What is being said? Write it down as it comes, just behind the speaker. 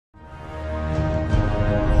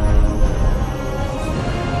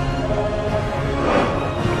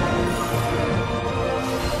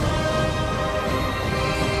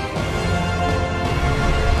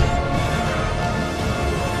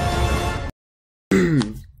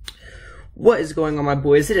What is going on, my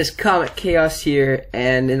boys? It is Comic Chaos here,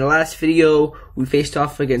 and in the last video we faced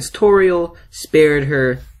off against Toriel, spared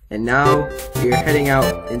her, and now we're heading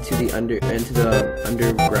out into the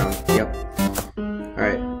underground. Yep.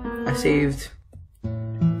 Alright, I saved.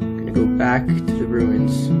 I'm gonna go back to the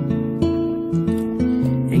ruins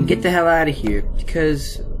and get the hell out of here,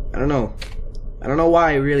 because I don't know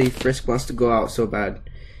why really Frisk wants to go out so bad.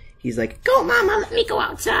 He's like, "Go, Mama, let me go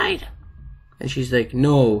outside." And she's like,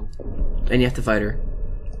 "No." And you have to fight her.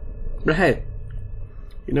 But hey,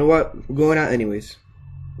 you know what? We're going out anyways.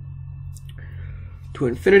 To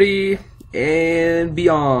infinity and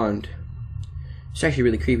beyond. It's actually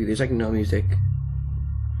really creepy. There's like no music.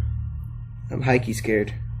 I'm high-key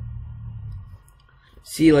scared.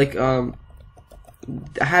 See, like, I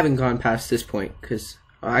haven't gone past this point, because,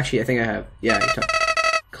 actually, I think I have. Yeah,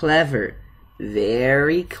 clever.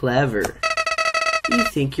 Very clever. You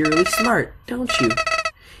think you're really smart, don't you?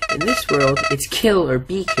 In this world, it's kill or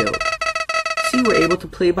be killed. So you were able to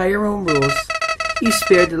play by your own rules. You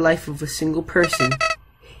spared the life of a single person.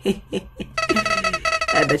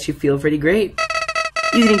 I bet you feel pretty great.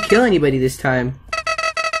 You didn't kill anybody this time.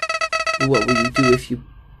 What will you do if you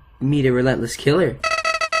meet a relentless killer?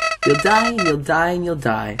 You'll die and you'll die and you'll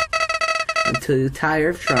die. Until you tire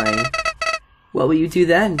of trying. What will you do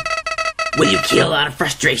then? Will you kill out of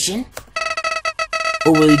frustration?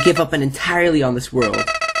 Or will you give up entirely on this world?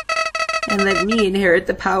 And let me inherit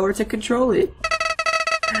the power to control it.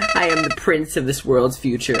 I am the prince of this world's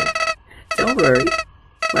future. Don't worry,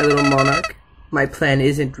 my little monarch. My plan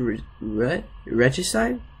isn't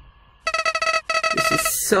regicide. This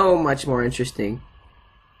is so much more interesting.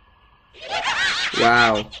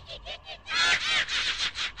 Wow.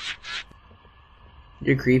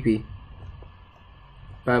 You're creepy.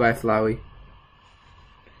 Bye-bye, Flowey.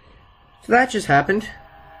 So that just happened.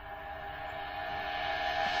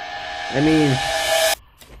 I mean,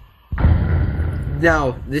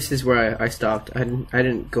 now this is where I stopped. I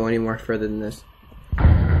didn't go any more further than this.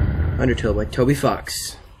 Undertale by Toby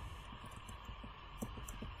Fox.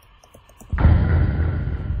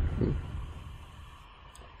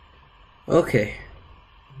 Okay.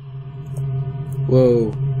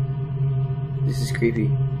 Whoa. This is creepy.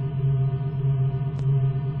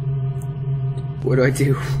 What do I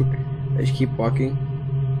do? I just keep walking.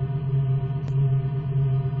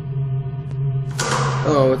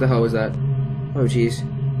 Oh, what the hell was that? Oh, jeez.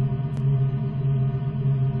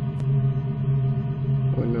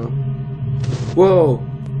 Oh, no. Whoa!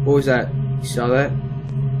 What was that? You saw that?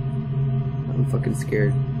 I'm fucking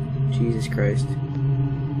scared. Jesus Christ.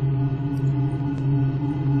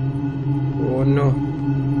 Oh, no.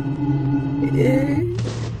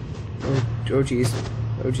 Oh, jeez.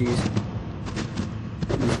 Oh, jeez.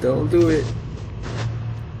 Please don't do it.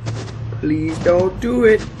 Please don't do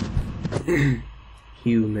it.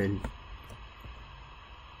 Human.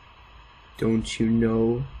 Don't you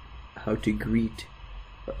know how to greet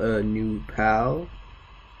a new pal?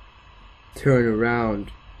 Turn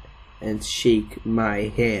around and shake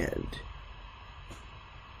my hand.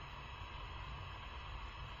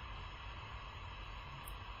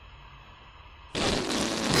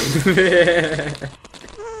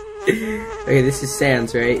 Okay, this is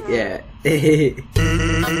Sans, right? Yeah.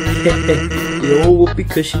 The old whoopee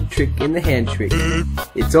cushion trick and the hand trick.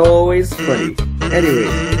 It's always funny. Anyway,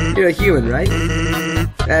 you're a human, right?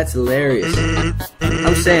 That's hilarious.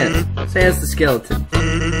 I'm Sans. Sans the skeleton.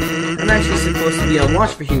 I'm actually supposed to be on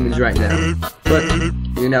watch for humans right now. But,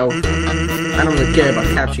 you know, I don't really care about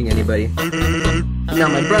capturing anybody. Now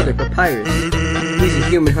my brother, Papyrus, he's a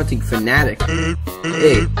human hunting fanatic.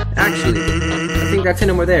 Hey, actually, I think that's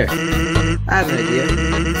him over there. I have an idea.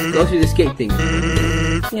 Go through this gate thing.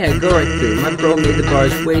 Yeah, go right through. My bro made the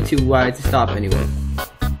bars way too wide to stop anyway.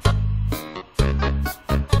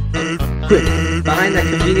 Quick, behind that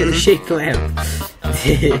conveniently shaped lamp.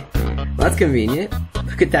 Well, that's convenient.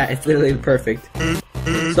 Look at that, it's literally perfect.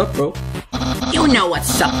 Sup, bro? You know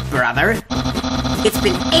what's up, brother. It's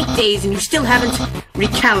been 8 days and you still haven't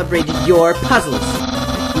recalibrated your puzzles.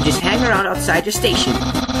 You just hang around outside your station.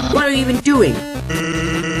 What are you even doing?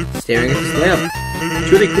 Staring at this lamp.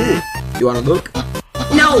 It's really cool. You wanna look?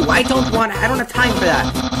 No, I don't have time for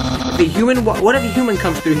that. What if a human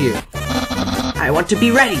comes through here? I want to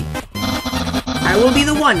be ready. I will be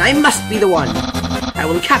the one. I must be the one. I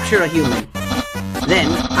will capture a human.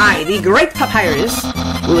 Then I, the great Papyrus,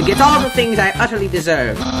 will get all the things I utterly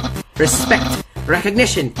deserve. Respect,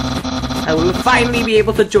 recognition. I will finally be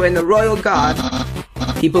able to join the royal guard.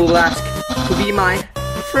 People will ask to be my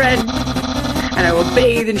friend. And I will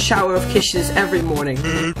bathe and shower of kisses every morning.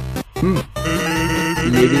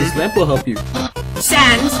 Maybe this lamp will help you.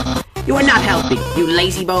 Sans, You are not helping, you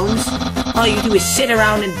lazy bones. All you do is sit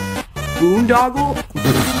around and boondoggle.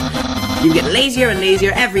 You get lazier and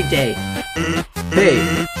lazier every day.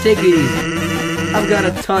 Hey, take it easy. I've got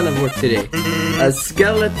a ton of work today. A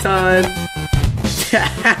skeleton.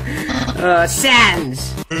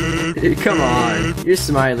 Sans. Come on, you're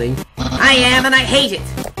smiling. I am, and I hate it.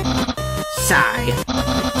 Sigh.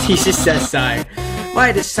 He just says sigh.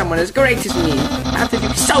 Why does someone as great as me have to do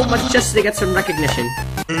so much just to get some recognition?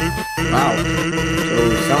 Wow.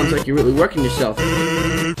 So, sounds like you're really working yourself.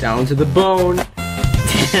 Down to the bone.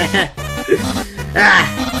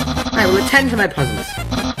 I will attend to my puzzles.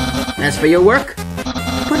 As for your work,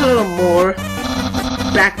 put a little more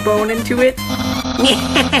backbone into it.